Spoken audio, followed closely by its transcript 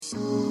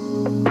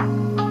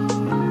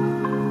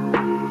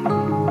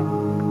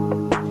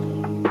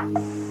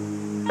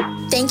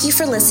you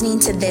for listening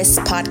to this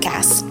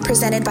podcast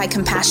presented by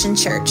Compassion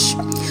Church.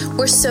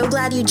 We're so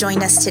glad you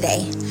joined us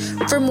today.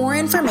 For more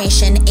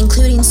information,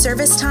 including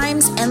service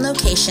times and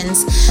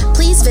locations,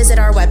 please visit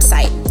our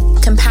website,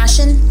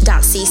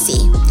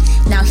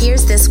 compassion.cc. Now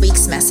here's this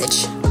week's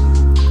message.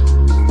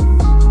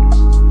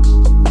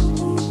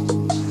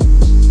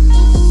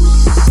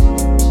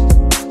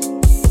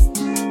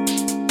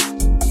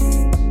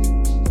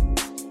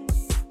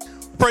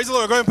 Praise the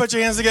Lord. Go ahead and put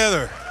your hands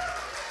together.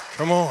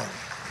 Come on.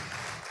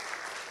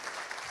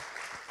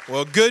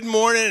 Well, good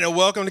morning and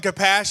welcome to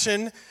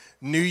Compassion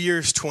New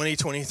Year's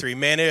 2023.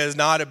 Man, it is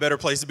not a better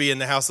place to be in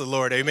the house of the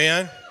Lord.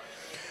 Amen.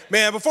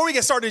 Man, before we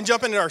get started and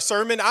jump into our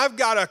sermon, I've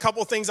got a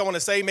couple things I want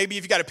to say. Maybe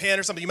if you got a pen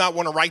or something, you might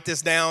want to write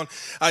this down.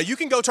 You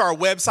can go to our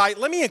website.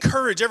 Let me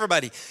encourage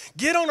everybody,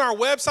 get on our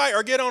website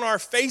or get on our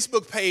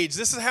Facebook page.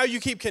 This is how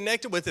you keep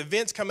connected with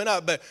events coming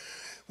up. But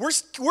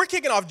we're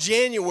kicking off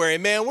January,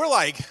 man.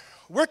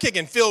 We're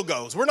kicking field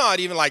goals. We're not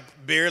even like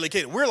barely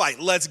kicking. We're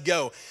like, let's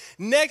go.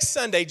 Next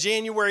Sunday,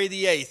 January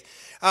the 8th,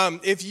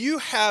 if you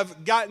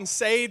have gotten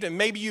saved and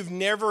maybe you've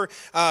never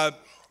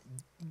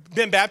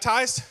been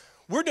baptized,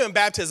 we're doing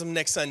baptism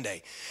next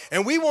Sunday.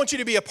 And we want you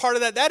to be a part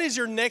of that. That is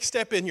your next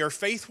step in your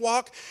faith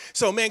walk.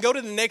 So, man, go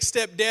to the Next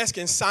Step desk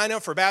and sign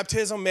up for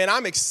baptism. Man,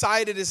 I'm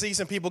excited to see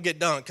some people get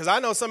dunked because I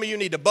know some of you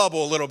need to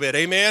bubble a little bit.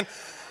 Amen.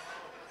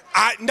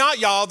 Not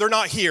y'all. They're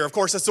not here. Of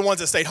course, it's the ones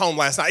that stayed home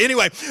last night.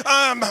 Anyway,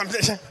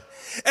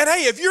 and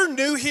hey, if you're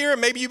new here,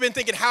 maybe you've been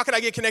thinking, how can I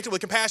get connected with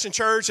Compassion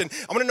Church? And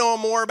I want to know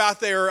more about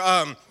their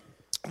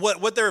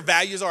what their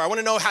values are. I want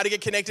to know how to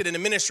get connected in the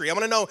ministry. I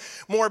want to know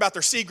more about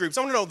their C groups.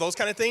 I want to know those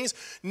kind of things.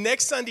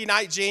 Next Sunday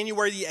night,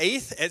 January the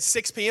 8th at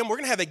 6 p.m., we're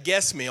going to have a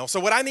guest meal. So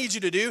what I need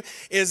you to do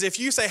is if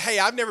you say, hey,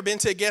 I've never been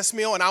to a guest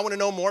meal and I want to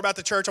know more about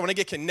the church, I want to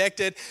get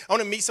connected, I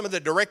want to meet some of the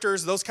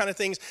directors, those kind of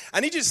things, I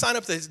need you to sign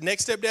up to the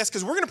Next Step desk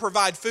because we're going to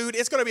provide food.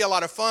 It's going to be a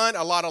lot of fun,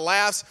 a lot of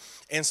laughs,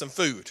 and some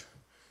food.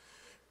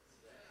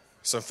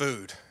 Some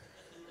food.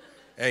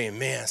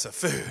 Amen, some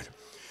food.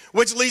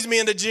 Which leads me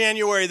into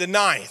January the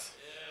 9th.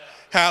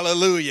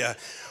 Hallelujah.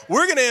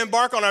 We're going to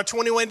embark on our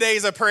 21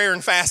 days of prayer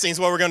and fasting is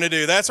what we're going to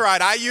do. That's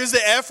right. I use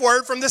the F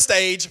word from the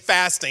stage,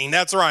 fasting.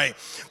 That's right.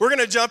 We're going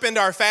to jump into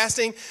our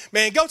fasting.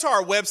 Man, go to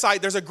our website.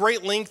 There's a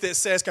great link that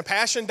says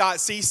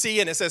compassion.cc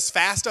and it says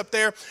fast up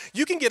there.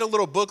 You can get a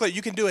little booklet.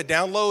 You can do a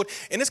download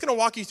and it's going to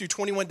walk you through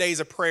 21 days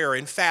of prayer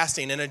and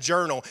fasting and a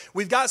journal.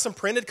 We've got some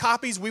printed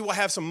copies. We will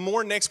have some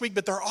more next week,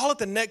 but they're all at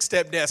the Next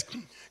Step desk.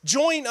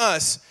 Join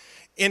us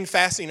in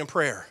fasting and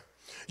prayer.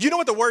 You know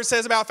what the word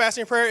says about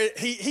fasting and prayer?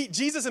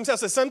 Jesus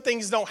himself says some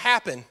things don't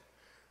happen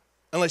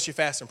unless you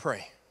fast and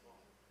pray.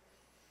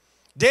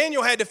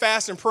 Daniel had to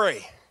fast and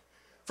pray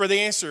for the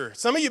answer.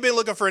 Some of you have been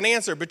looking for an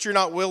answer, but you're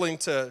not willing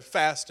to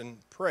fast and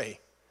pray.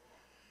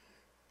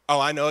 Oh,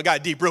 I know. It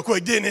got deep real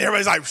quick, didn't it?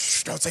 Everybody's like,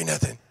 shh, don't say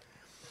nothing.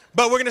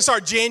 But we're going to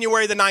start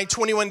January the 9th,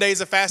 21 days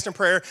of fast and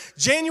prayer.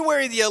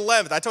 January the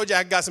 11th, I told you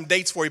I got some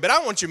dates for you, but I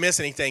don't want you to miss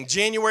anything.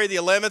 January the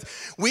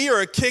 11th, we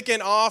are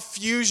kicking off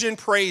Fusion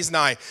Praise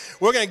Night.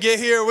 We're going to get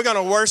here. We're going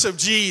to worship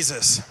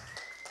Jesus.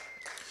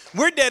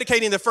 We're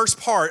dedicating the first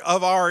part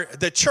of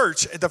the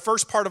church, the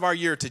first part of our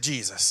year to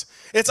Jesus.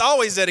 It's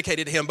always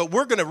dedicated to him, but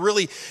we're going to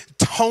really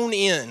tone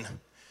in.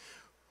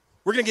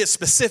 We're going to get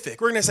specific.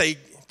 We're going to say,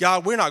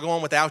 God, we're not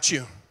going without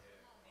you.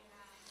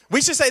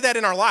 We should say that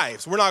in our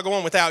lives. We're not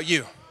going without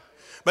you.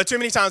 But too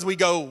many times we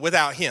go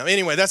without him.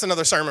 Anyway, that's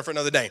another sermon for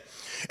another day.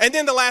 And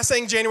then the last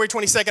thing, January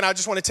 22nd, I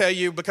just want to tell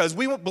you, because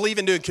we believe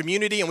in doing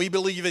community and we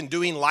believe in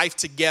doing life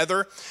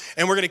together.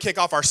 And we're going to kick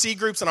off our C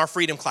groups and our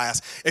freedom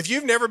class. If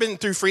you've never been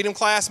through freedom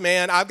class,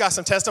 man, I've got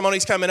some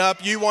testimonies coming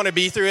up. You want to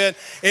be through it.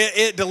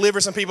 It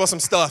delivers some people some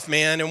stuff,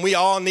 man. And we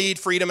all need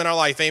freedom in our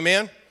life.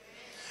 Amen?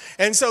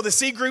 And so the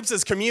C groups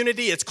is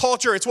community, it's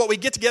culture, it's what we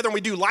get together and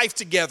we do life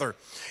together.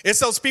 It's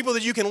those people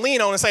that you can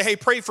lean on and say, hey,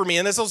 pray for me.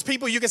 And it's those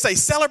people you can say,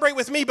 celebrate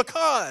with me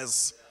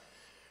because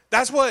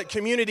that's what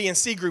community and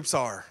C groups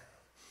are.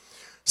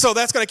 So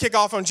that's going to kick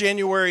off on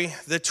January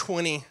the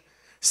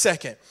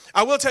 22nd.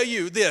 I will tell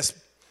you this.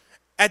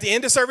 At the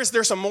end of service,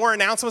 there's some more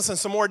announcements and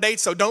some more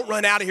dates, so don't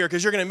run out of here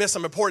because you're going to miss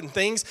some important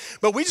things.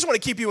 But we just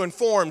want to keep you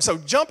informed. So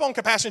jump on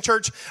Compassion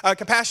Church,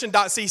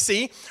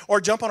 compassion.cc, or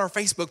jump on our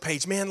Facebook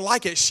page. Man,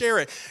 like it, share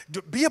it.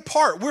 Be a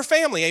part. We're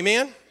family,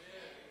 amen?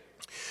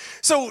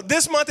 So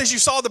this month, as you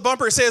saw the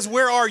bumper, it says,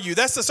 where are you?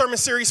 That's the sermon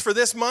series for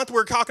this month.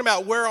 We're talking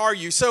about where are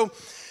you? So,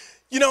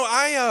 you know,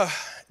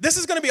 this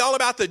is going to be all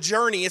about the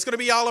journey. It's going to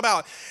be all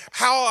about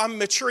how I'm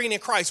maturing in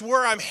Christ,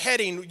 where I'm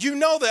heading. You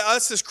know that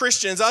us as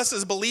Christians, us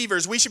as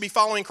believers, we should be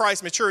following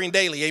Christ, maturing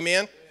daily.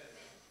 Amen?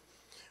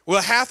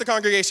 Well, half the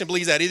congregation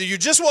believes that. Either you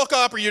just woke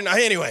up or you're not.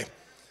 Anyway,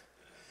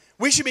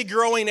 we should be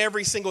growing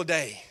every single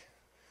day,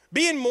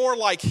 being more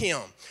like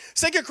him.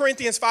 2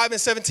 Corinthians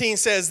 5:17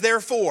 says,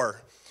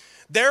 therefore.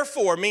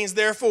 Therefore means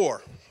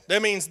therefore.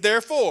 That means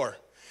therefore.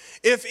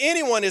 If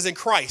anyone is in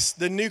Christ,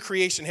 the new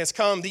creation has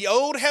come. The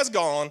old has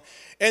gone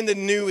and the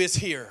new is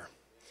here.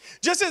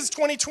 Just as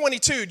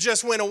 2022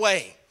 just went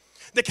away,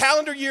 The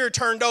calendar year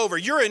turned over.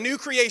 You're a new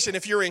creation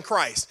if you're in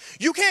Christ.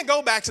 You can't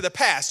go back to the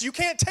past. You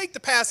can't take the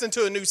past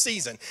into a new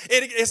season.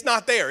 It's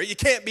not there. It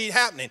can't be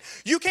happening.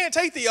 You can't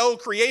take the old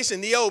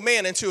creation, the old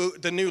man, into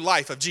the new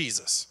life of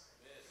Jesus.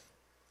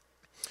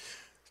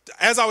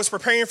 As I was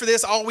preparing for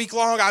this all week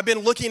long, I've been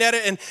looking at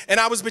it, and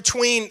I was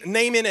between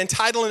naming and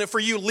titling it for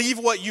you, Leave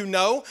What You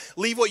Know,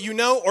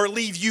 or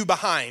Leave You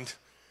Behind.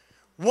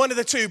 One of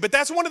the two, but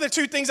that's one of the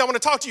two things I want to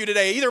talk to you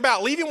today, either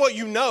about leaving what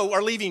you know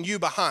or leaving you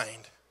behind.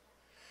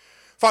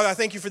 Father, I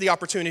thank you for the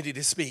opportunity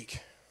to speak.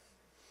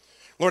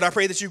 Lord, I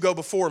pray that you go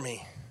before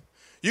me.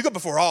 You go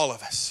before all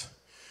of us.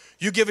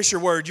 You give us your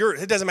word.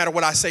 It doesn't matter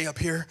what I say up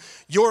here.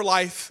 Your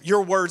life,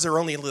 your words are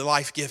only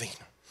life-giving.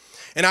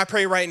 And I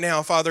pray right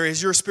now, Father,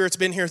 as your Spirit's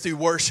been here through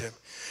worship,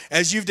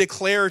 as you've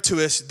declared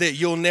to us that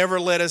you'll never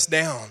let us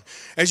down,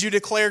 as you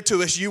declare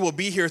to us you will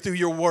be here through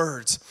your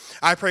words,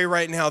 I pray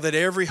right now that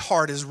every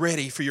heart is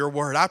ready for your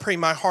word. I pray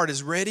my heart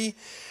is ready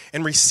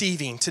and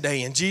receiving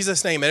today. In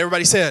Jesus' name, and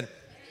everybody said,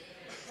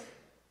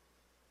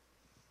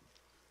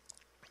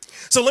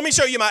 so let me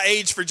show you my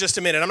age for just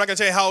a minute. I'm not going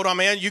to tell you how old I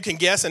am. You can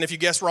guess, and if you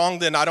guess wrong,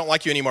 then I don't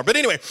like you anymore. But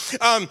anyway,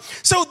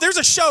 so there's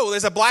a show.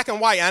 There's a black and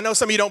white. I know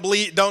some of you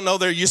don't know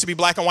there used to be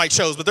black and white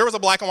shows, but there was a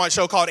black and white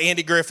show called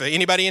Andy Griffith.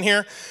 Anybody in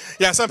here?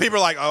 Yeah, some people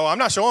are like, oh, I'm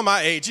not showing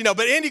my age,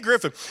 but Andy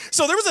Griffith.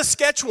 So there was a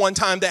sketch one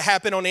time that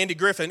happened on Andy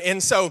Griffith,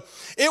 and so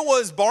it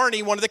was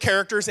Barney, one of the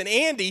characters, and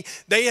Andy.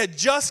 They had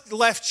just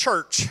left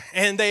church,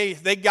 and they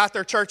got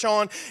their church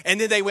on, and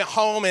then they went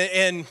home,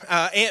 and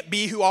Aunt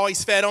B, who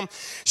always fed them,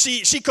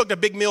 she cooked a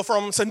big meal for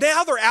them. So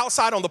now they're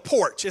outside on the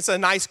porch. It's a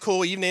nice,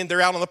 cool evening.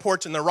 They're out on the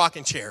porch in their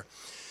rocking chair.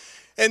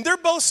 And they're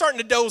both starting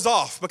to doze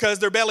off because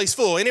their belly's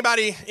full.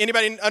 Anybody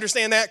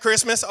understand that?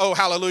 Christmas? Oh,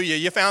 hallelujah.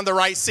 You found the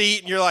right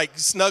seat and you're like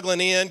snuggling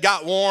in,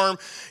 got warm.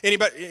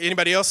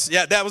 Anybody else?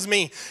 Yeah, that was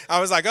me.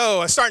 I was like, oh,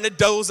 I'm starting to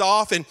doze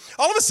off. And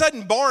all of a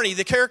sudden, Barney,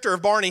 the character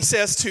of Barney,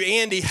 says to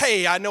Andy,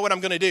 hey, I know what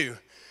I'm going to do.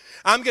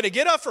 I'm going to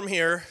get up from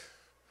here.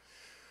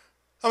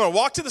 I'm going to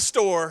walk to the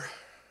store.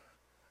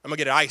 I'm going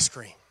to get an ice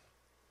cream.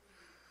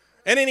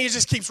 And then he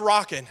just keeps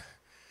rocking.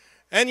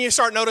 And you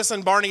start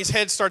noticing Barney's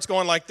head starts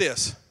going like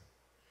this.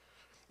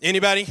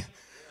 Anybody?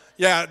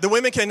 Yeah, the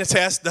women can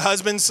attest. The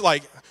husband's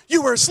like,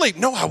 you were asleep.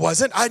 No, I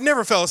wasn't. I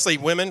never fell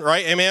asleep, women,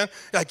 right? Amen?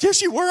 Like,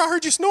 yes, you were. I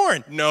heard you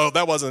snoring. No,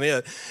 that wasn't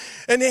it.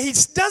 And then he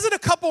does it a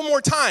couple more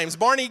times.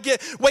 Barney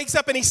wakes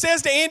up and he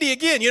says to Andy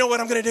again, you know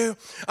what I'm going to do?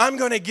 I'm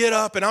going to get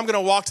up and I'm going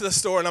to walk to the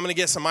store and I'm going to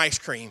get some ice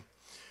cream.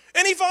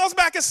 And he falls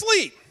back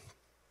asleep.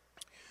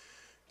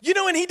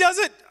 And he does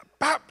it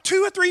about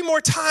 2 or 3 more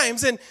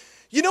times, and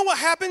you know what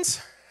happens?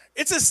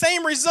 It's the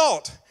same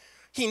result.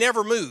 He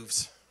never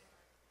moves.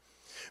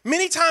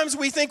 Many times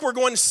we think we're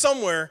going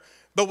somewhere,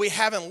 but we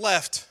haven't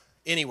left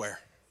anywhere.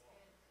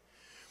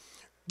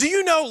 Do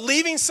you know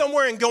leaving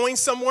somewhere and going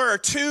somewhere are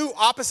two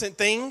opposite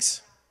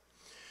things?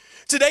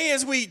 Today,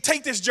 as we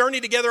take this journey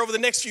together over the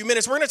next few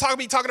minutes, we're going to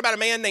be talking about a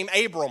man named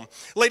Abram,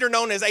 later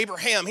known as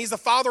Abraham. He's the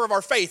father of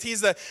our faith. He's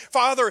the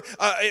father,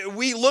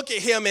 we look at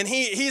him, and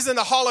he's in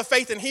the hall of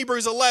faith in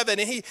Hebrews 11.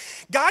 And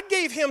God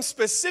gave him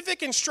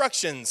specific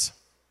instructions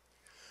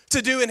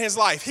to do in his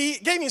life. He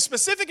gave him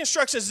specific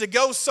instructions to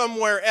go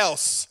somewhere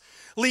else,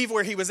 leave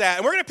where he was at.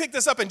 And we're going to pick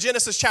this up in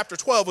Genesis chapter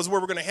 12 is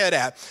where we're going to head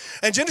at.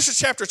 And Genesis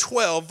chapter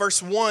 12,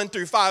 verse 1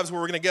 through 5 is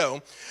where we're going to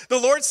go. The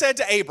Lord said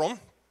to Abram,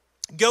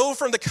 go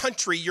from the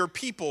country, your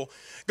people,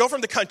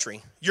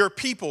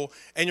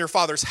 and your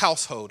father's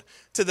household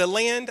to the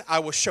land I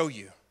will show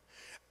you.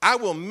 I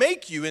will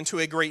make you into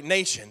a great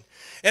nation,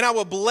 and I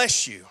will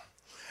bless you.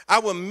 I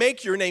will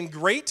make your name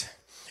great,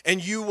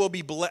 and you will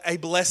be a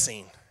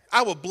blessing.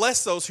 I will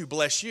bless those who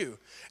bless you,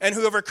 and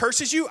whoever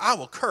curses you, I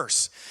will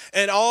curse.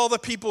 And all the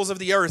peoples of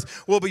the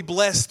earth will be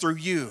blessed through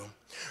you.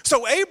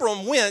 So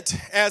Abram went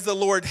as the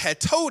Lord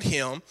had told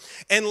him,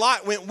 and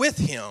Lot went with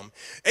him.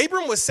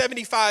 Abram was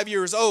 75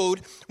 years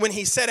old when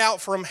he set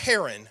out from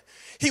Haran.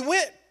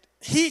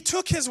 He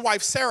took his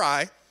wife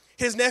Sarai,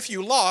 his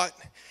nephew Lot,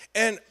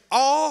 and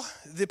all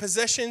the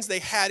possessions they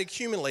had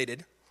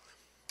accumulated,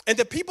 and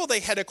the people they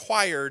had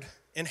acquired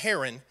in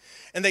Haran,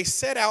 and they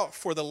set out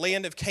for the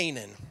land of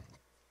Canaan.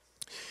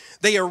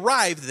 They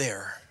arrived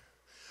there.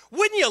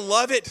 Wouldn't you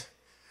love it?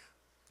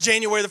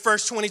 January the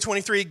 1st,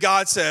 2023,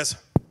 God says,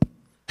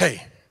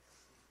 hey,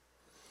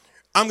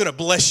 I'm going to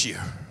bless you.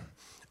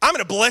 I'm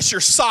going to bless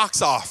your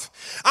socks off.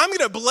 I'm going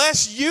to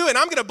bless you, and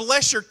I'm going to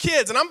bless your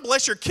kids, and I'm going to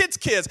bless your kids'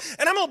 kids,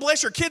 and I'm going to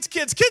bless your kids'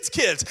 kids' kids'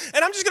 kids,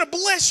 and I'm just going to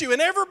bless you,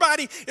 and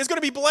everybody is going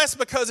to be blessed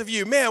because of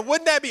you. Man,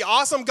 wouldn't that be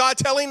awesome? God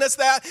telling us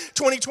that,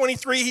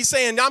 2023, he's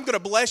saying, I'm going to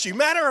bless you.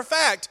 Matter of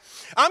fact,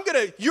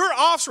 your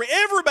offspring,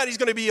 everybody's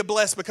going to be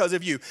blessed because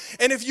of you.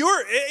 And if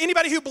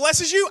anybody who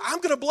blesses you, I'm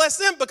going to bless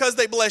them because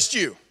they blessed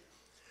you.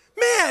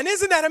 Man,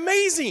 isn't that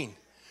amazing?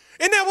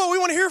 Isn't that what we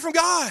want to hear from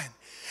God?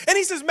 And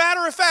he says,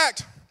 matter of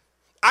fact,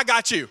 I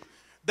got you.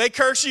 They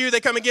curse you, they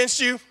come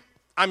against you,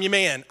 I'm your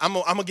man. I'm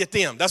going to get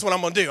them. That's what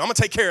I'm going to do. I'm going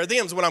to take care of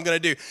them is what I'm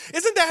going to do.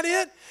 Isn't that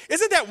it?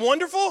 Isn't that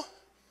wonderful?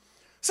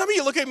 Some of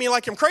you look at me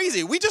like I'm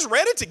crazy. We just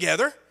read it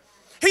together.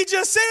 He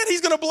just said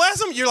he's going to bless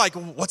them. You're like,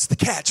 what's the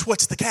catch?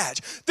 What's the catch?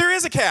 There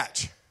is a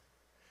catch.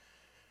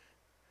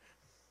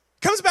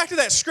 Comes back to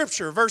that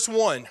scripture, verse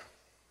 1.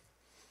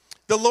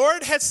 The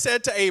Lord had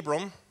said to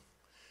Abram,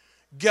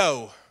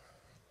 go.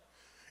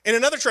 In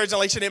another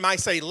translation, it might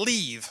say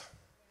leave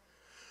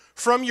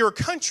from your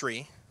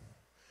country,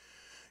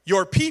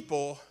 your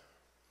people,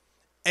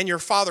 and your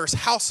father's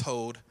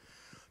household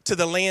to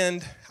the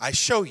land I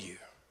show you.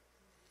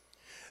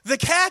 The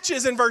catch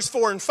is in verse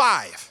 4 and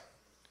 5.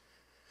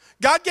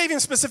 God gave him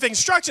specific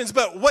instructions,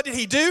 but what did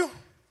he do?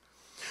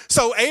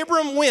 So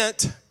Abram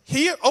went,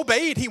 he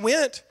obeyed, he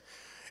went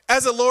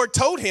as the Lord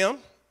told him,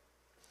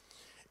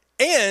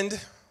 and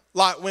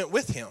Lot went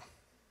with him.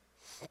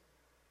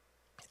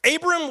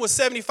 Abram was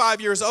 75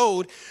 years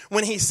old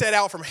when he set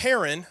out from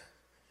Haran.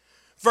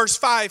 Verse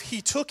 5,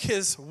 he took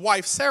his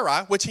wife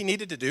Sarai, which he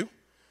needed to do,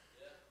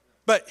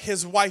 but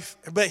his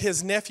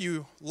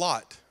nephew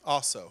Lot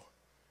also.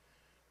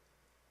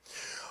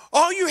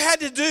 All you had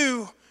to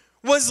do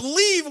was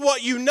leave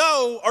what you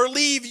know or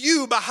leave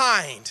you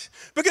behind.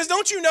 Because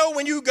don't you know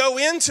when you go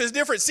into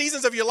different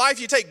seasons of your life,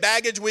 you take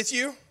baggage with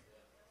you?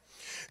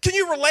 Can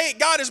you relate?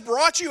 God has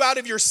brought you out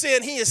of your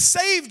sin. He has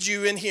saved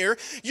you in here.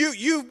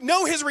 You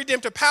know his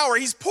redemptive power.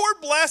 He's poured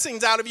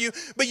blessings out of you,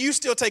 but you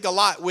still take a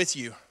lot with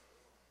you.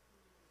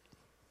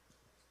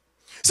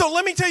 So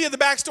let me tell you the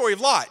backstory of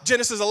Lot,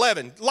 Genesis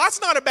 11.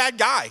 Lot's not a bad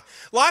guy.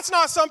 Lot's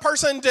not some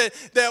person that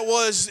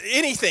was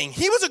anything.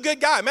 He was a good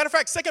guy. Matter of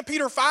fact, 2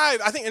 Peter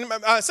 5, I think in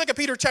 2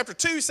 Peter chapter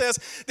 2 says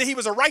that he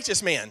was a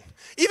righteous man.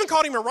 Even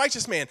called him a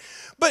righteous man.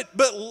 But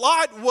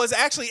Lot was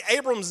actually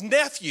Abram's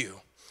nephew.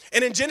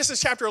 And in Genesis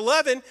chapter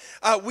 11,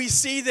 we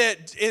see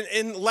that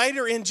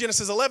later in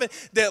Genesis 11,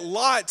 that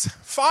Lot's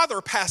father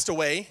passed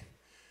away.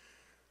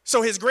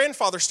 So his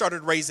grandfather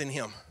started raising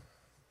him.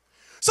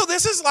 So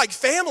this is like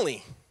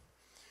family.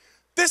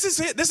 This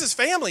is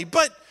family.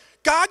 But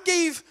God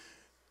gave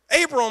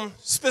Abram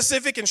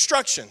specific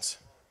instructions.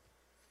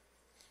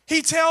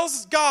 He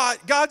tells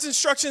God's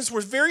instructions were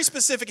very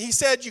specific. He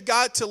said, you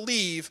got to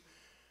leave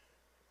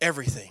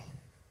everything.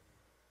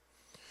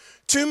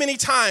 Too many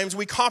times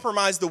we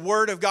compromise the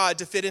word of God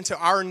to fit into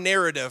our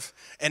narrative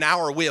and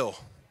our will.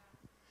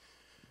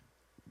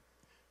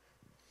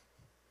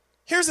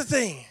 Here's the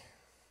thing.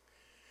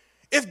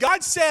 If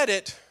God said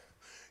it,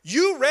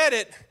 you read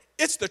it,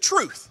 it's the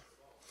truth.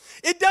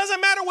 It doesn't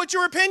matter what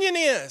your opinion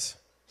is.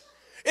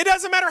 It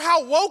doesn't matter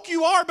how woke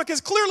you are because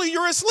clearly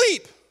you're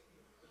asleep.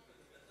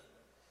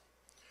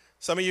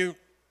 Some of you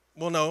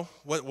will know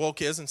what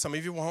woke is and some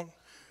of you won't.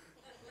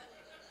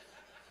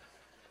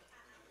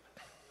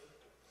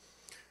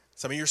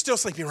 Some of you are still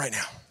sleeping right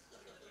now.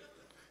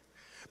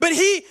 But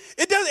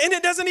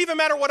it doesn't even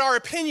matter what our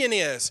opinion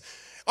is.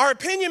 Our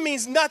opinion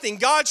means nothing.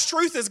 God's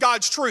truth is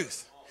God's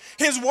truth.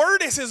 His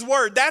word is his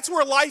word. That's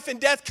where life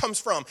and death comes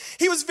from.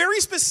 He was very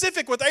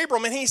specific with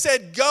Abram, and he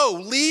said, go,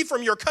 leave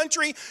from your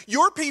country,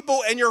 your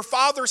people, and your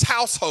father's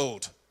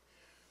household.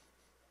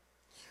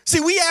 See,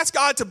 we ask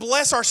God to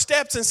bless our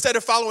steps instead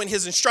of following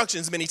his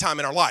instructions many times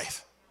in our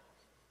life.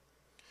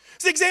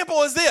 The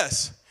example is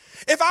this.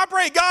 If I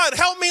pray, God,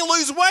 help me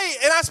lose weight,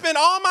 and I spend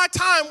all my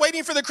time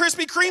waiting for the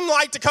Krispy Kreme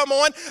light to come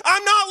on,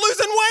 I'm not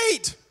losing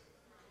weight.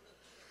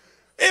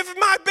 If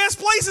my best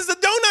place is the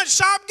donut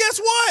shop, guess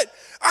what?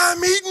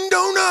 I'm eating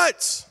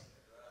donuts.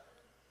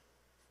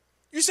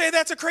 You say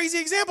that's a crazy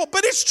example,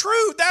 but it's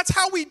true. That's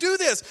how we do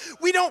this.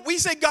 We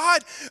say,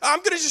 God, I'm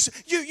going to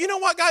just, you know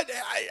what, God,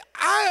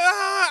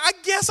 I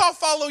guess I'll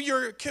follow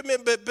your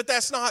commitment, but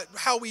that's not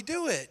how we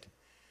do it.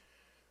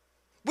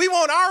 We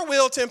want our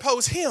will to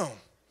impose him.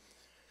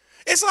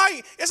 It's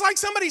like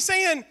somebody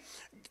saying,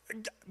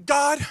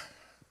 God,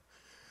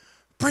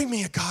 bring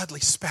me a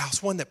godly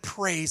spouse, one that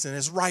prays and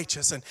is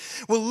righteous and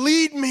will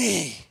lead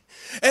me.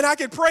 And I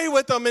can pray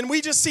with them and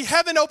we just see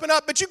heaven open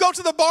up, but you go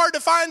to the bar to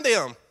find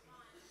them.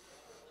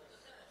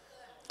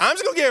 I'm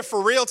just going to get it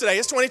for real today.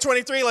 It's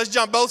 2023. Let's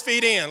jump both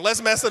feet in.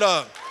 Let's mess it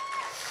up.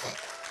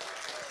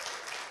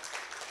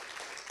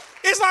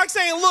 It's like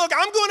saying, look,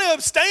 I'm going to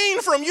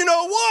abstain from you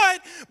know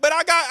what, but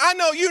I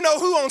know you know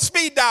who on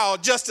speed dial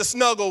just to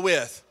snuggle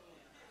with.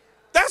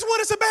 That's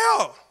what it's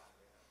about.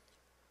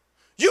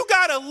 You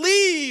got to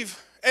leave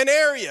an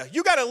area.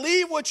 You got to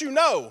leave what you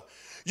know.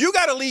 You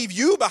got to leave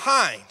you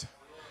behind.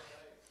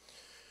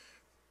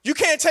 You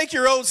can't take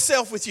your old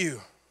self with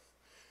you.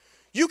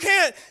 You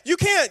got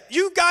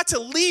to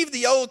leave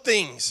the old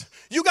things.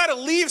 You got to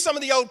leave some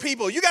of the old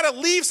people. You got to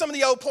leave some of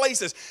the old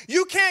places.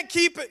 You can't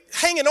keep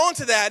hanging on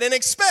to that and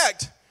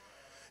expect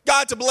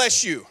God to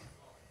bless you.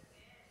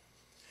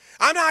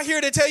 I'm not here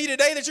to tell you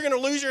today that you're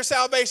going to lose your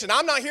salvation.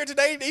 I'm not here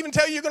today to even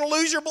tell you you're going to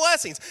lose your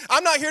blessings.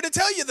 I'm not here to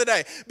tell you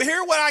today. But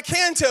here's what I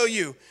can tell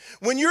you.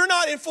 When you're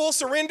not in full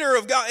surrender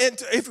of God,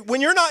 when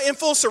you're not in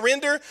full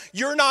surrender,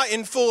 you're not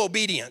in full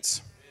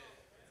obedience.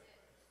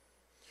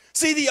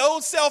 See, the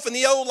old self and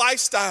the old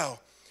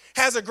lifestyle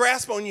has a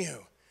grasp on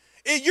you.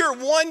 You're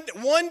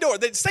one door.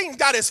 That Satan's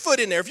got his foot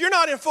in there. If you're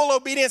not in full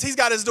obedience, he's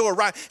got his door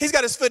right. He's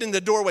got his foot in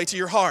the doorway to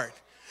your heart.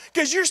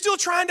 Because you're still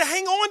trying to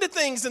hang on to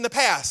things in the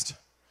past.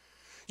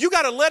 You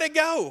got to let it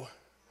go.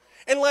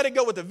 and let it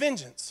go with a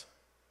vengeance.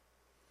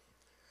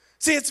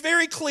 See, it's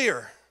very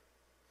clear.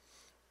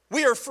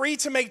 We are free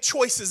to make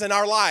choices in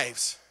our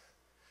lives.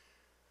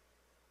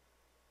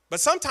 But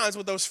sometimes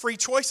with those free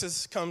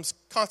choices comes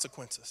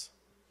consequences.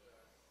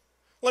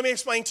 Let me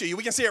explain to you.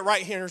 We can see it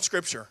right here in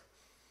Scripture.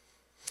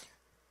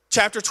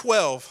 Chapter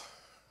 12,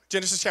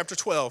 Genesis chapter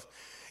 12,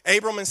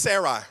 Abram and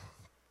Sarai.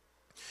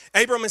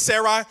 Abram and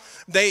Sarai,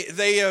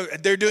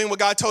 they're doing what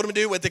God told them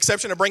to do, with the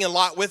exception of bringing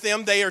Lot with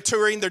them. They are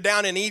touring. They're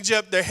down in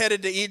Egypt. They're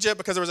headed to Egypt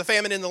because there was a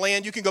famine in the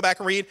land. You can go back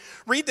and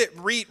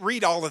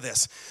read all of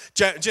this.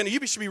 Jenna,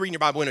 you should be reading your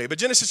Bible anyway, but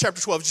Genesis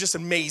chapter 12 is just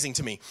amazing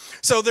to me.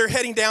 So they're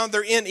heading down.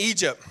 They're in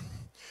Egypt.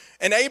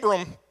 And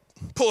Abram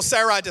pulls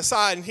Sarai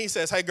aside, and he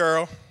says, hey,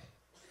 girl,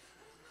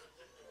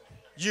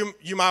 you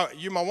my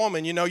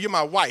woman, you're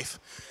my wife.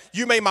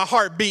 You made my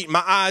heart beat,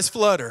 my eyes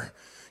flutter.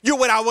 You're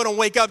what I want to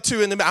wake up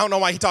to. I don't know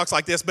why he talks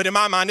like this, but in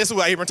my mind, this is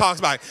what Abram talks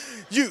about.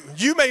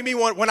 You made me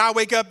want, when I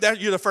wake up,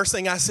 you're the first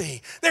thing I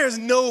see. There's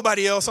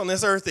nobody else on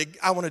this earth that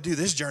I want to do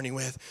this journey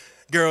with.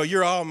 Girl,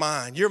 you're all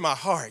mine. You're my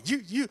heart.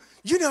 You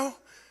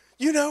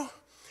know.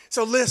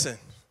 So listen,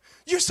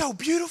 you're so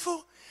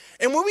beautiful.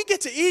 And when we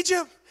get to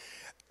Egypt,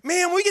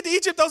 man, when we get to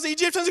Egypt, those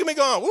Egyptians are going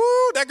to be going,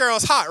 woo, that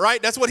girl's hot,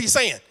 right? That's what he's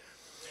saying.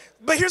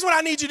 But here's what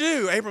I need you to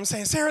do. Abram's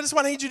saying, Sarah, this is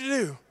what I need you to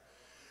do.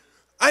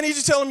 I need you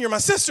to tell him you're my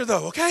sister,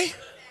 though, okay?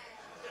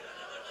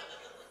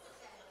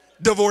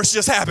 Divorce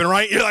just happened,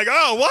 right? You're like,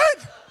 oh,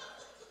 what?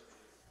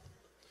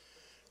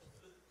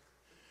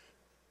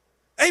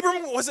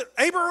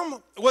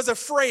 Abram was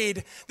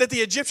afraid that the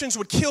Egyptians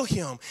would kill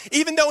him,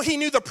 even though he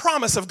knew the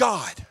promise of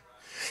God.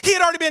 He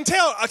had already been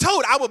told,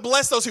 I will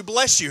bless those who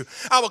bless you.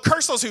 I will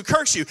curse those who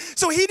curse you.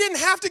 So he didn't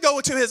have to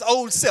go to his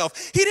old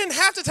self. He didn't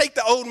have to take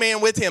the old man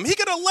with him. He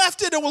could have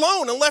left it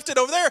alone and left it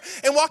over there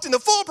and walked in the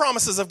full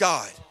promises of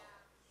God.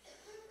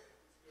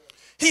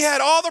 He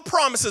had all the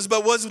promises,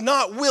 but was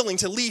not willing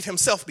to leave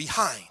himself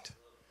behind.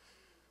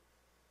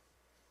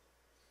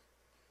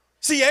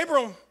 See,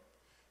 Abram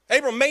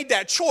made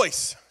that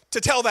choice to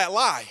tell that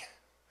lie.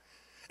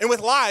 And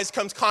with lies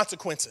comes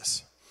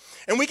consequences.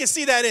 And we can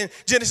see that in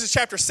Genesis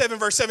chapter 7,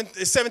 verse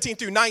 17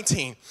 through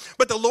 19.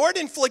 But the Lord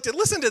inflicted,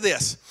 listen to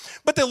this.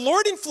 But the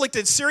Lord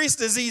inflicted serious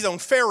disease on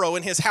Pharaoh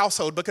and his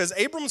household because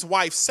Abram's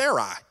wife,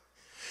 Sarai.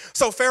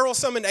 So Pharaoh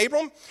summoned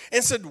Abram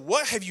and said,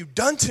 what have you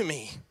done to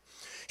me?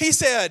 He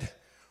said,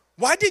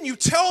 why didn't you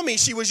tell me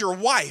she was your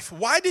wife?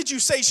 Why did you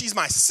say she's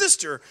my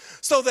sister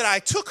so that I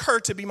took her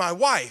to be my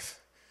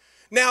wife?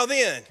 Now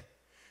then,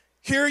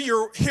 here's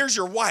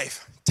your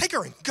wife. Take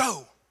her and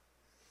go.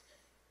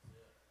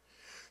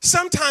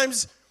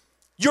 Sometimes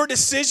your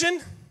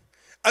decision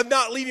of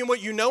not leaving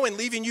what you know and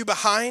leaving you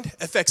behind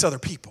affects other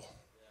people.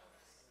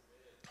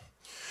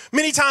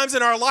 Many times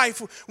in our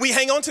life, we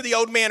hang on to the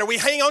old man or we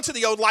hang on to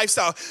the old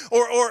lifestyle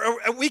or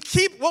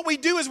what we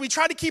do is we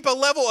try to keep a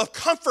level of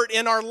comfort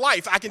in our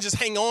life. I can just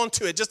hang on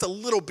to it just a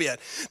little bit.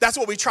 That's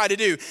what we try to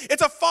do.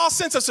 It's a false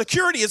sense of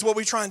security is what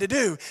we're trying to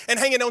do and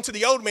hanging on to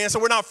the old man so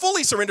we're not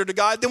fully surrendered to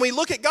God. Then we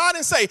look at God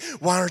and say,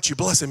 why aren't you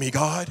blessing me,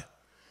 God?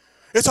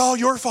 It's all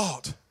your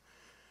fault.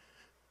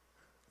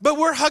 But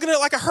we're hugging it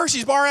like a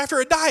Hershey's bar after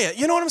a diet.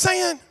 You know what I'm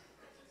saying?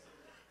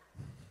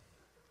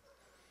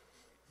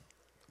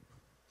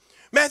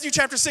 Matthew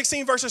chapter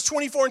 16, verses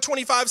 24 and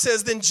 25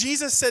 says, then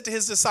Jesus said to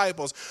his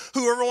disciples,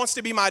 whoever wants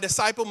to be my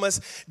disciple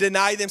must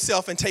deny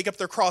themselves and take up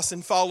their cross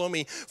and follow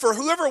me. For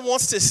whoever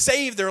wants to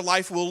save their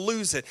life will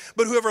lose it.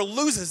 But whoever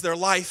loses their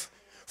life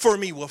for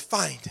me will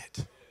find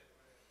it.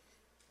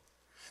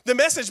 The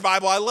Message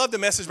Bible, I love the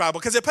Message Bible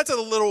because it puts it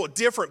a little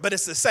different, but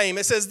it's the same.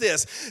 It says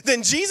this,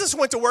 then Jesus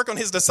went to work on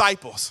his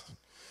disciples.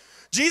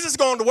 Jesus is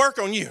going to work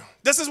on you.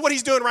 This is what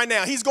he's doing right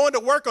now. He's going to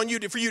work on you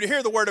for you to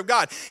hear the word of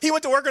God. He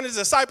went to work on his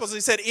disciples and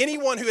he said,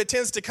 anyone who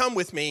intends to come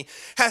with me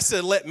has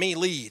to let me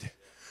lead.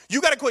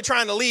 You got to quit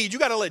trying to lead. You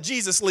got to let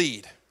Jesus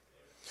lead.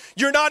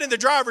 You're not in the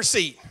driver's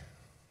seat.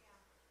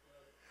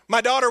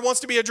 My daughter wants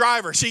to be a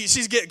driver.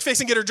 She's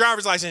fixing to get her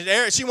driver's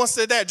license. She wants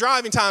that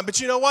driving time. But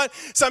you know what?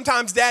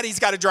 Sometimes daddy's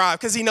got to drive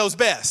because he knows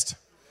best.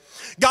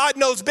 God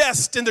knows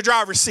best in the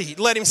driver's seat.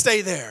 Let him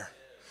stay there.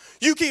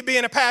 You keep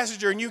being a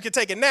passenger and you can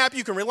take a nap.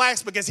 You can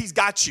relax because he's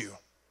got you.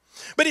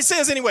 But he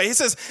says anyway, it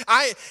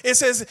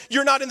says,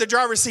 you're not in the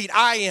driver's seat,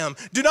 I am.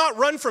 Do not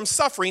run from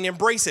suffering,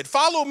 embrace it.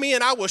 Follow me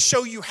and I will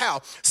show you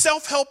how.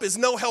 Self-help is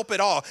no help at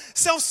all.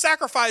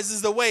 Self-sacrifice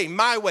is the way,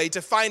 my way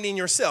to finding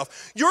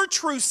yourself, your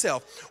true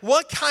self.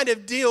 What kind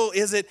of deal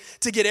is it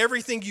to get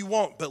everything you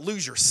want but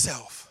lose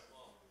yourself?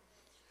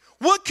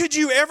 What could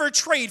you ever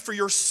trade for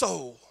your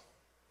soul?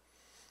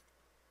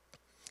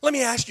 Let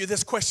me ask you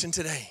this question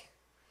today.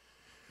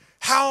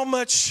 How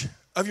much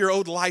of your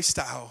old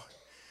lifestyle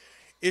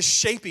is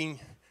shaping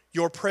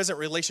your present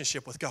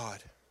relationship with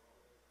God?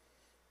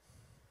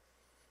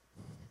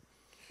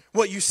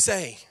 What you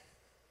say,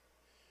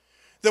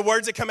 the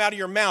words that come out of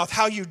your mouth,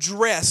 how you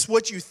dress,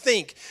 what you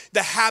think,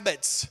 the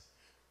habits,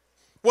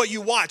 what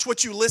you watch,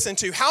 what you listen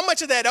to. How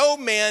much of that old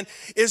man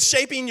is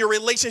shaping your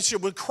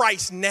relationship with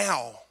Christ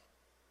now?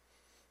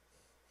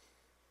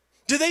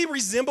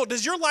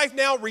 Does your life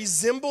now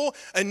resemble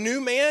a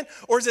new man,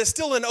 or is it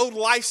still an old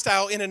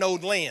lifestyle in an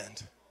old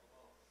land?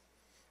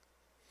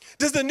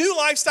 Does the new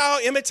lifestyle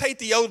imitate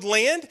the old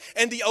land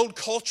and the old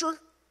culture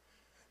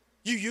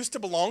you used to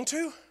belong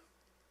to?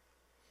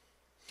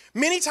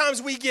 Many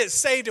times we get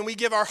saved and we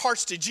give our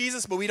hearts to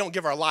Jesus, but we don't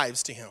give our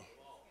lives to him.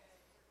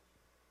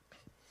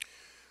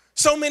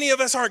 So many of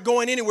us aren't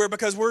going anywhere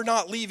because we're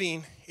not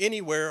leaving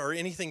anywhere or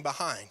anything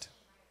behind.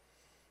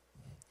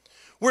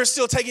 We're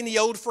still taking the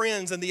old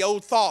friends and the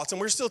old thoughts, and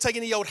we're still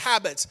taking the old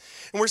habits,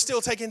 and we're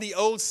still taking the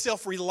old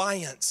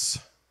self-reliance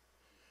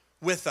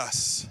with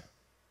us.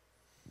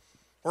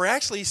 We're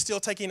actually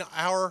still taking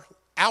our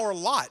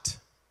lot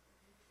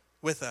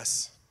with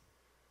us.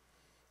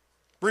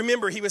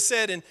 Remember, he was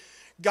said in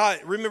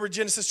remember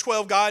Genesis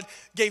 12, God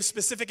gave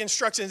specific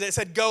instructions that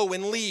said, go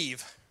and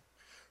leave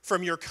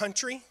from your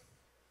country,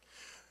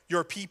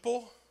 your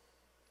people,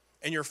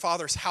 and your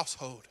father's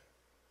household.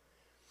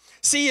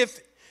 See,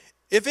 it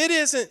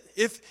is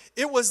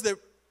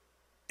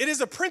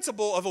a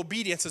principle of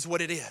obedience is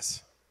what it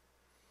is.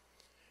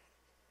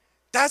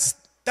 That's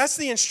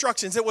the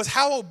instructions. It was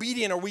how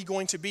obedient are we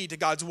going to be to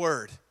God's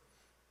word?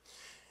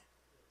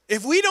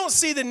 If we don't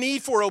see the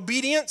need for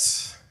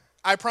obedience,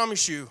 I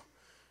promise you,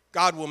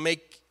 God will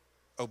make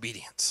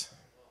obedience.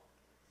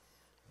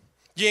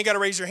 You ain't got to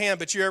raise your hand,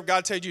 but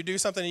God told you to do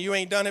something and you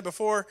ain't done it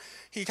before,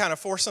 he kind of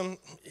forced him.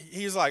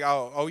 He's like,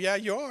 oh yeah,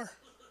 you are.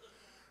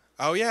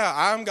 Oh yeah,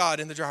 I'm God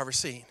in the driver's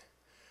seat.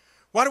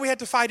 Why do we have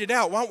to fight it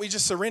out? Why don't we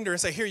just surrender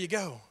and say, here you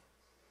go.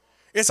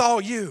 It's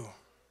all you.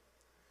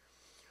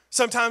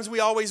 Sometimes we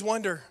always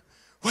wonder,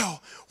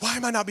 well, why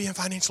am I not being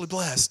financially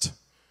blessed?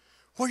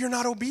 Well, you're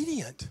not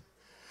obedient.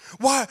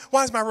 Why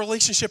is my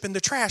relationship in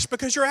the trash?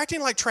 Because you're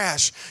acting like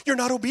trash. You're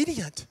not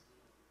obedient.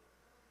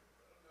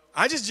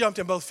 I just jumped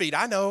in both feet.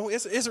 I know.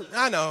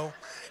 I know.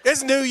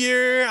 It's New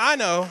Year. I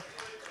know.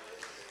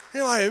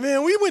 You're like,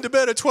 man, we went to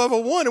bed at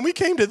 12:01 and we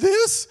came to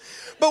this.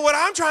 But what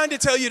I'm trying to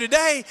tell you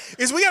today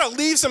is we got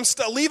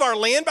to leave our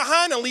land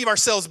behind and leave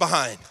ourselves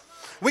behind.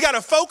 We got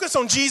to focus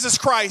on Jesus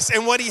Christ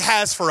and what he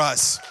has for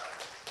us.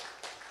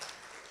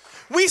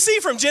 We see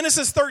from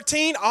Genesis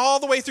 13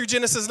 all the way through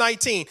Genesis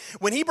 19.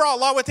 When he brought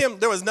Lot with him,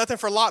 there was nothing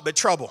for Lot but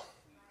trouble.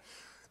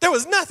 There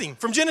was nothing.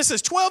 From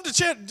Genesis 12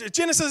 to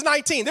Genesis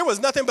 19, there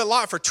was nothing but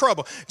Lot for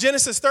trouble.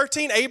 Genesis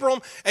 13,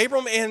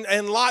 Abram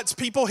and Lot's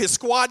people, his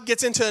squad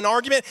gets into an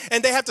argument,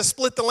 and they have to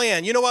split the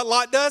land. You know what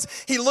Lot does?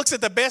 He looks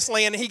at the best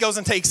land, and he goes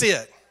and takes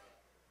it.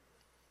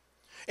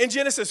 In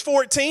Genesis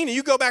 14, and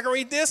you go back and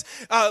read this,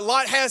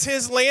 Lot has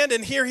his land,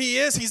 and here he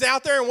is. He's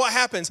out there, and what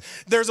happens?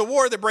 There's a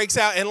war that breaks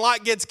out, and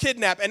Lot gets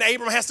kidnapped, and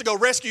Abram has to go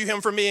rescue him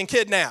from being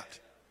kidnapped.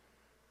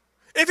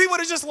 If he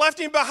would have just left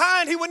him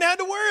behind, he wouldn't have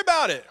to worry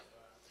about it.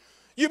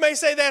 You may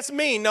say that's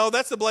mean. No,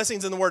 that's the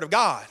blessings in the Word of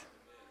God.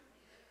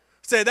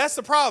 Say that's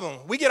the problem.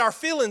 We get our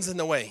feelings in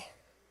the way.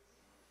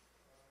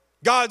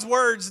 God's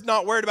Word's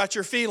not worried about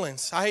your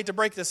feelings. I hate to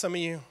break this, some of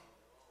you.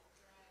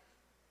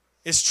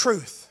 It's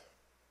truth.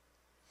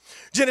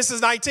 Genesis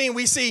 19,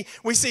 we see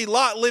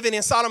Lot living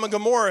in Sodom and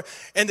Gomorrah,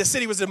 and the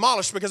city was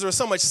demolished because there was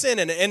so much sin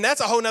in it. And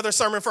that's a whole nother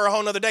sermon for a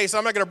whole nother day, so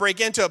I'm not going to break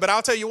into it. But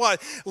I'll tell you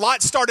what,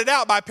 Lot started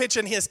out by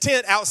pitching his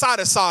tent outside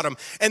of Sodom,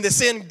 and the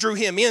sin drew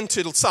him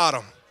into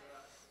Sodom.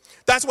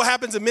 That's what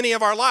happens in many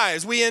of our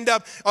lives. We end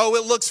up,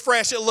 it looks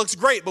fresh, it looks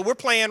great, but we're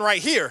playing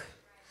right here.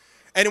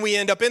 And we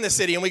end up in the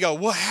city, and we go,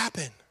 what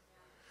happened?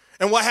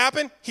 And what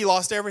happened? He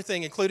lost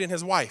everything, including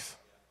his wife.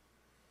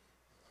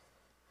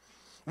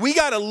 We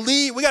got to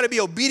leave. We got to be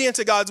obedient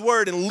to God's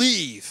word and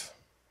leave.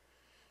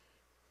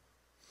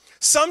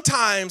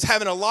 Sometimes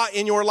having a lot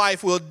in your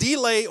life will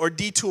delay or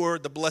detour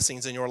the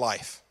blessings in your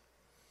life.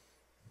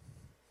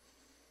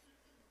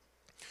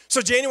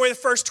 So January the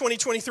 1st,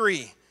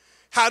 2023,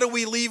 how do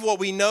we leave what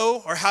we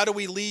know, or how do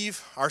we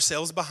leave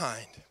ourselves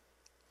behind?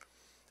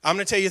 I'm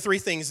going to tell you three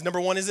things.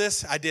 Number one is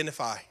this: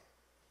 identify.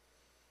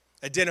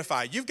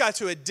 Identify. You've got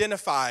to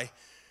identify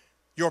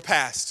your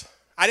past.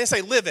 I didn't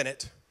say live in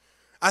it.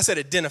 I said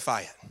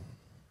identify it.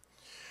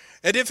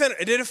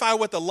 Identify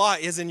what the law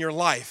is in your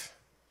life.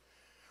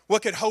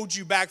 What could hold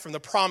you back from the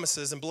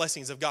promises and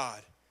blessings of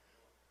God?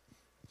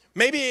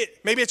 Maybe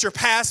it's your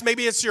past.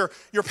 Maybe it's your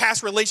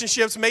past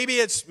relationships. Maybe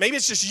it's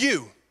just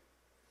you.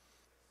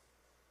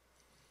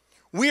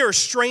 We are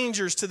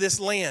strangers to this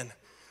land.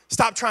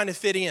 Stop trying to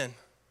fit in.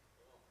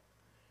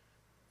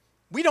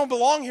 We don't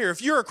belong here.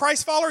 If you're a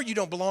Christ follower, you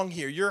don't belong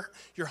here.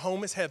 Your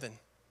home is heaven.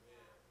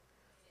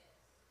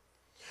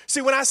 See,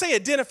 when I say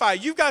identify,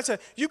 you've got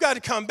to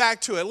come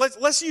back to it.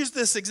 Let's use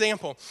this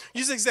example.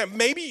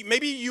 Maybe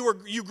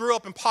you grew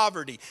up in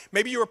poverty.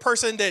 Maybe you were a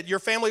person that your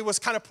family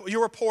was you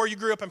were poor, you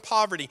grew up in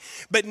poverty.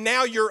 But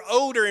now you're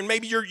older and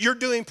maybe you're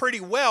doing pretty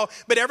well,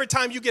 but every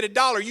time you get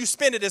 $1, you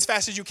spend it as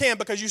fast as you can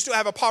because you still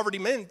have a poverty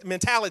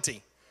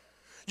mentality.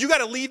 You got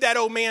to leave that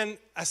old man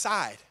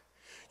aside.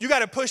 You got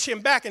to push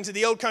him back into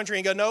the old country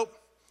and go, nope,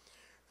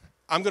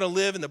 I'm going to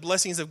live in the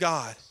blessings of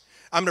God.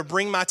 I'm going to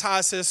bring my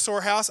tithes to the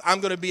storehouse.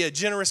 I'm going to be a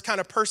generous kind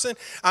of person.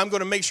 I'm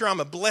going to make sure I'm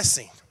a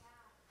blessing.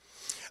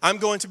 I'm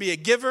going to be a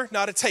giver,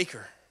 not a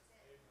taker.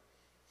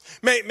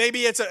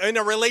 Maybe it's in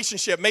a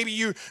relationship. Maybe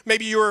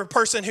you're a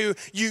person who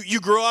you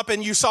grew up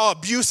and you saw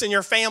abuse in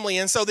your family,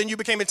 and so then you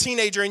became a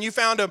teenager and you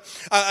found a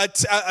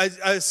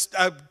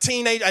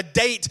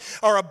date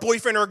or a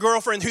boyfriend or a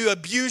girlfriend who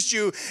abused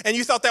you, and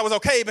you thought that was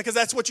okay because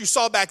that's what you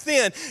saw back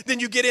then. Then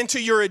you get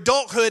into your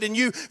adulthood and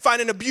you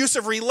find an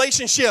abusive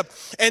relationship,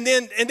 and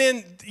then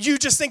you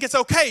just think it's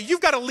okay.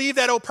 You've got to leave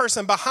that old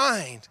person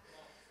behind.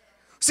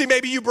 See,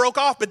 maybe you broke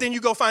off, but then you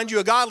go find you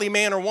a godly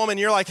man or woman, and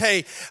you're like,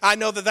 hey, I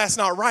know that that's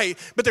not right,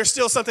 but there's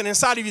still something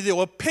inside of you that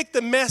will pick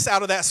the mess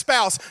out of that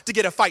spouse to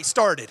get a fight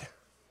started.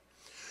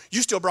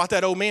 You still brought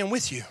that old man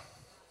with you.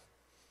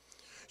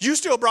 You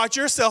still brought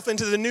yourself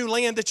into the new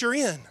land that you're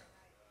in.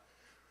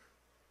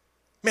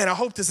 Man, I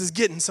hope this is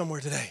getting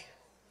somewhere today.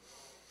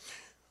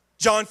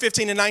 John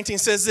 15:19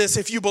 says this,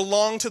 if you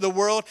belong to the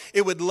world,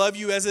 it would love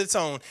you as its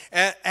own.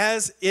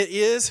 As it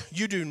is,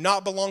 you do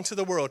not belong to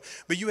the world,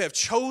 but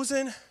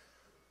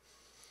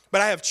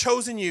I have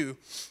chosen you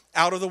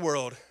out of the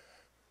world.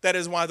 That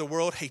is why the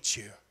world hates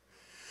you.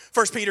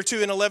 1 Peter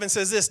 2:11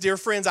 says this, dear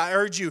friends, I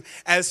urge you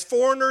as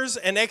foreigners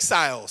and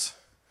exiles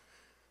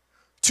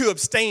to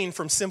abstain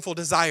from sinful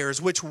desires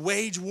which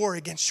wage war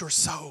against your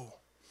soul.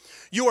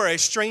 You are a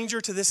stranger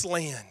to this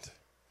land.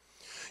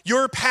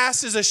 Your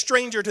past is a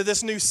stranger to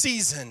this new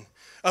season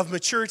of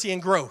maturity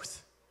and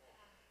growth,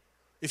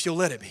 if you'll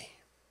let it be.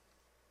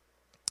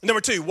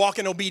 Number 2, walk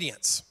in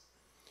obedience.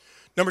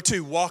 Number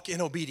 2, walk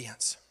in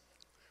obedience.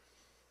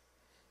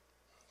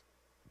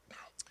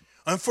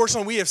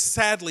 Unfortunately, we have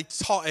sadly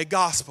taught a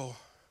gospel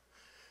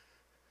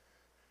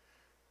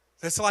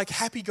that's like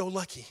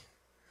happy-go-lucky.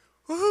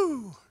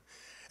 Woohoo!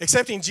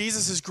 Accepting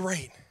Jesus is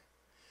great.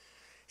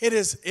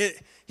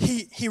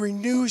 He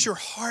renews your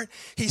heart.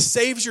 He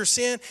saves your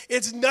sin.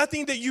 It's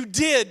nothing that you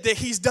did that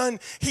he's done.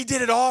 He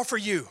did it all for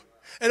you.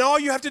 And all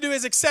you have to do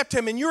is accept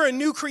him, and you're a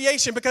new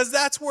creation because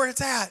that's where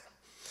it's at.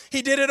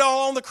 He did it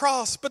all on the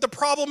cross. But the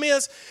problem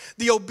is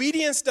the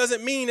obedience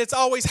doesn't mean it's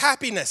always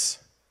happiness.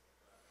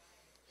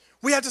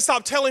 We have to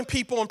stop telling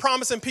people and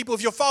promising people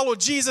if you'll follow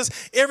Jesus,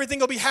 everything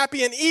will be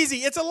happy and easy.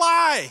 It's a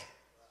lie.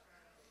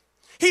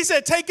 He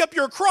said, take up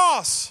your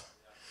cross.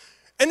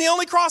 And the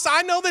only cross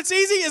I know that's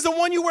easy is the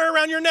one you wear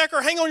around your neck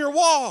or hang on your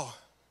wall.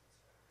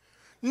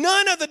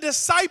 None of the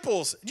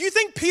disciples. Do you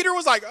think Peter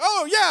was like,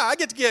 oh yeah, I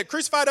get to get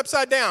crucified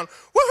upside down.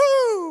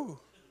 Woohoo!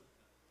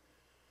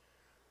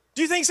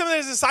 Do you think some of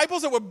the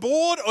disciples that were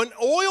boiled on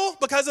oil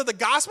because of the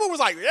gospel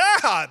was like,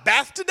 yeah,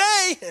 bath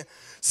today,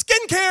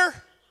 skincare?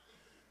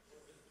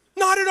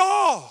 Not at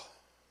all.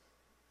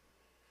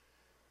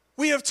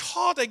 We have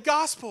taught a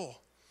gospel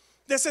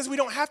that says we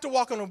don't have to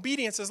walk in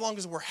obedience as long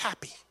as we're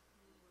happy.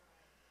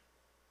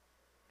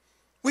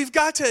 We've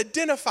got to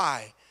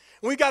identify.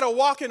 We've got to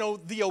walk in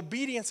the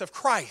obedience of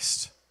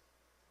Christ.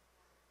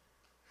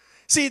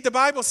 See, the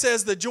Bible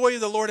says the joy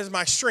of the Lord is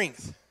my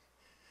strength.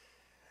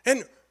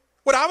 And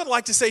what I would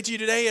like to say to you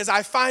today is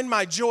I find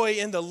my joy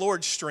in the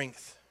Lord's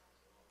strength.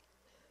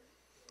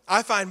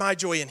 I find my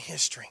joy in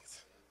his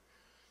strength.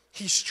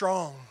 He's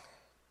strong.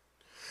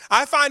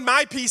 I find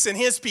my peace in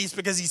his peace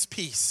because he's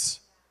peace.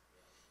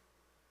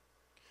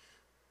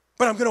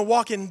 But I'm going to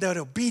walk in that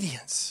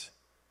obedience.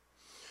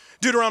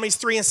 Deuteronomy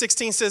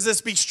 3:16 says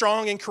this, be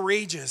strong and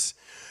courageous.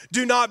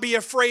 Do not be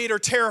afraid or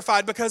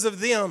terrified because of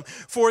them,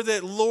 for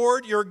the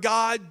Lord your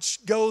God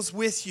goes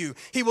with you.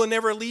 He will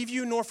never leave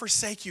you nor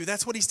forsake you.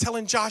 That's what he's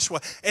telling Joshua.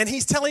 And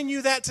he's telling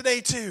you that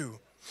today too.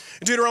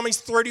 Deuteronomy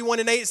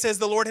 31:8 says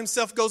the Lord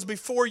himself goes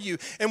before you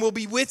and will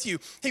be with you.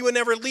 He will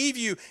never leave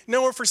you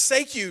nor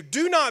forsake you.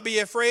 Do not be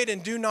afraid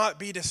and do not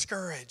be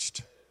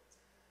discouraged.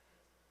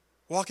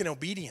 Walk in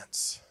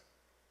obedience.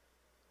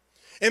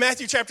 In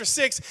Matthew chapter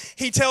 6,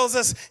 he tells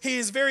us, he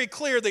is very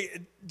clear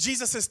that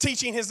Jesus is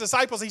teaching his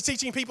disciples. He's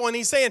teaching people and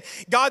he's saying,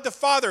 God the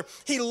Father,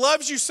 he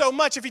loves you so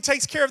much. If he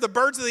takes care of the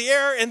birds of the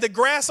air and the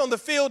grass on the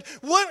field,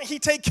 wouldn't he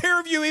take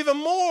care of you even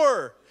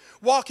more?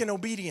 Walk in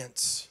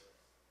obedience.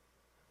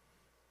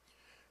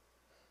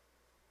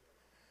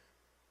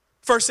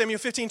 1 Samuel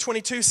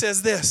 15:22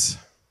 says this,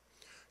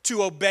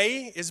 to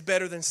obey is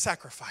better than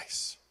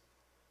sacrifice.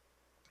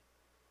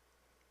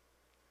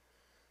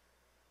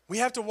 We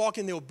have to walk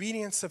in the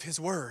obedience of his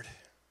word.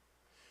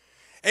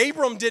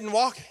 Abram didn't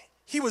walk.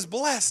 He was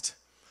blessed.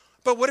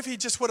 But what if he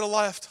just would have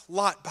left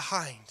Lot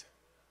behind?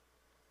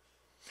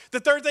 The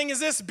third thing is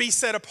this, be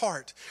set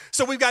apart.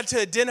 So we've got to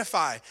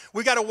identify.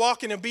 We've got to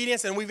walk in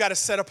obedience and we've got to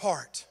set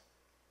apart.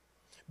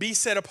 Be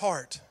set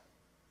apart.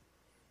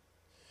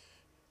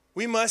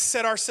 We must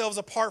set ourselves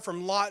apart from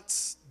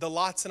the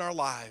lots in our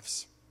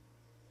lives.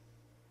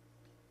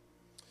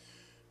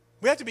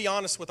 We have to be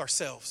honest with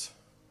ourselves.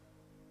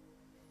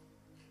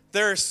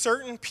 There are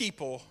certain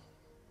people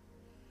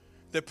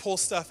that pull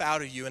stuff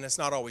out of you, and it's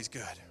not always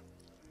good.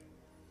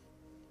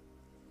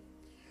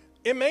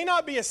 It may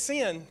not be a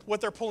sin,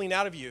 what they're pulling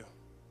out of you,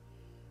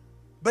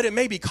 but it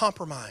may be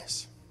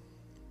compromise.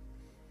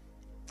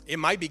 It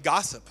might be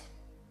gossip.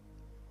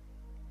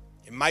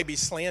 It might be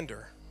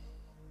slander.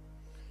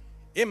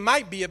 It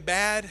might be a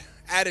bad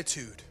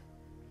attitude.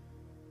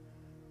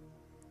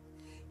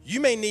 You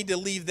may need to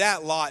leave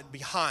that lot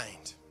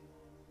behind.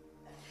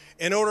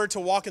 in order to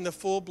walk in the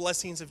full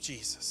blessings of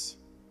Jesus.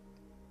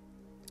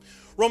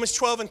 Romans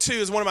 12:2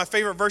 is one of my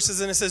favorite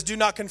verses, and it says, do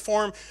not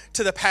conform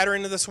to the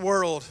pattern of this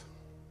world,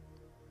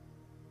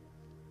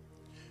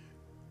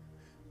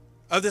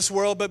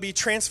 but be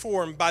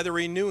transformed by the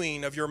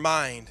renewing of your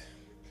mind.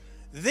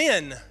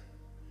 Then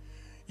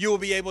you will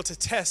be able to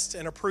test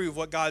and approve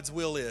what God's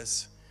will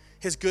is,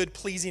 his good,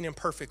 pleasing, and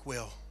perfect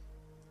will.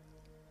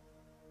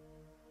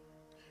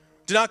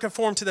 Do not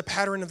conform to the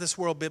pattern of this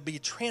world, but be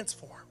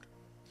transformed.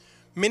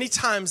 Many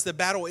times the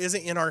battle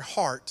isn't in our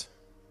heart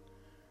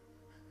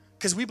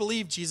because we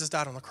believe Jesus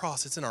died on the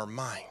cross. It's in our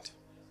mind.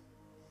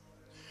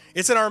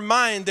 It's in our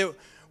mind that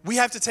we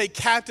have to take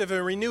captive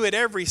and renew it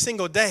every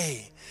single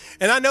day.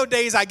 And I know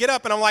days I get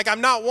up and I'm like,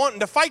 I'm not wanting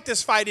to fight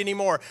this fight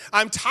anymore.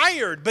 I'm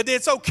tired, but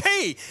it's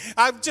okay.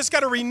 I've just got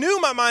to renew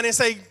my mind and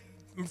say,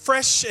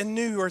 fresh and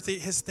new are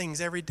his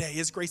things every day,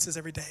 his graces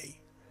every day.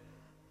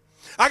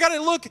 I got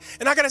to look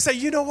and I got to say,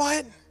 you know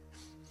what?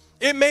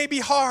 It may be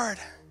hard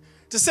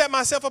to set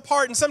myself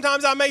apart, and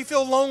sometimes I may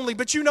feel lonely,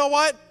 but you know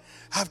what?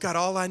 I've got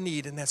all I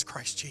need, and that's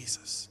Christ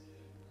Jesus.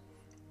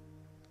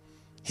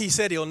 He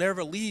said he'll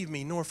never leave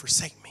me nor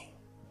forsake me.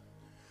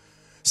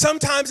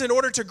 Sometimes in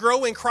order to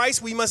grow in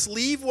Christ, we must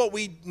leave what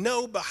we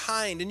know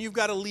behind, and you've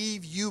got to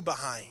leave you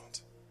behind.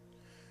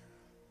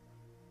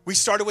 We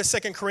started with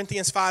 2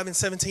 Corinthians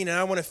 5:17, and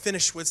I want to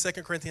finish with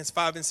 2 Corinthians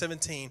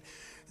 5:17.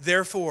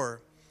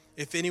 Therefore,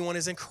 if anyone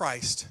is in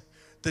Christ,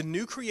 the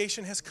new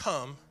creation has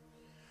come,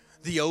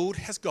 the old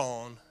has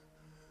gone,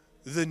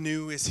 the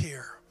new is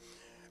here.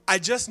 I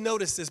just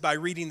noticed this by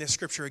reading this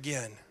scripture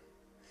again.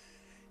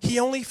 He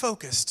only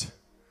focused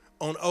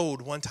on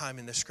old one time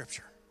in this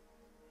scripture.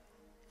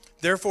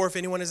 Therefore, if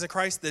anyone is in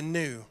Christ, the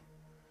new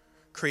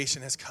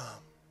creation has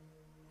come.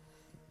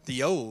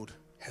 The old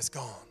has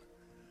gone.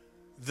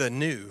 The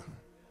new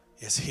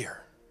is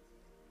here.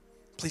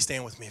 Please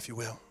stand with me if you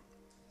will.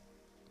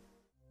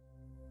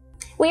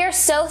 We are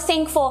so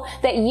thankful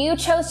that you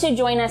chose to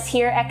join us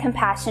here at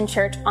Compassion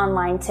Church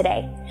Online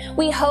today.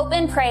 We hope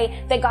and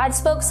pray that God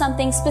spoke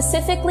something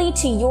specifically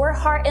to your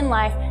heart and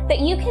life that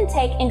you can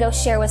take and go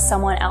share with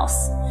someone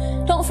else.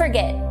 Don't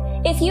forget,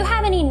 if you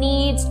have any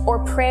needs or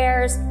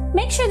prayers,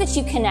 make sure that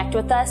you connect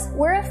with us.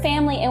 We're a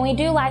family and we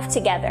do life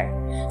together.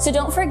 So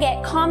don't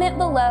forget, comment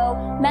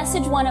below,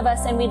 message one of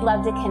us, and we'd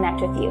love to connect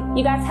with you.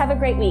 You guys have a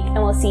great week,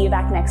 and we'll see you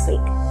back next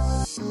week.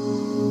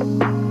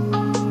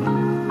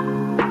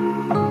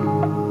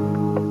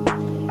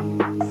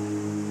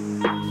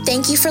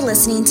 Thank you for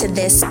listening to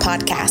this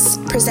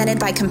podcast presented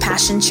by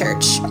Compassion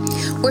Church.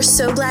 We're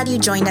so glad you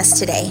joined us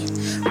today.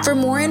 For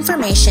more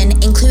information,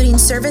 including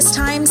service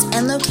times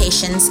and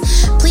locations,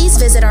 please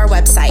visit our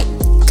website,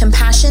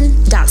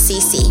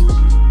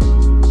 compassion.cc.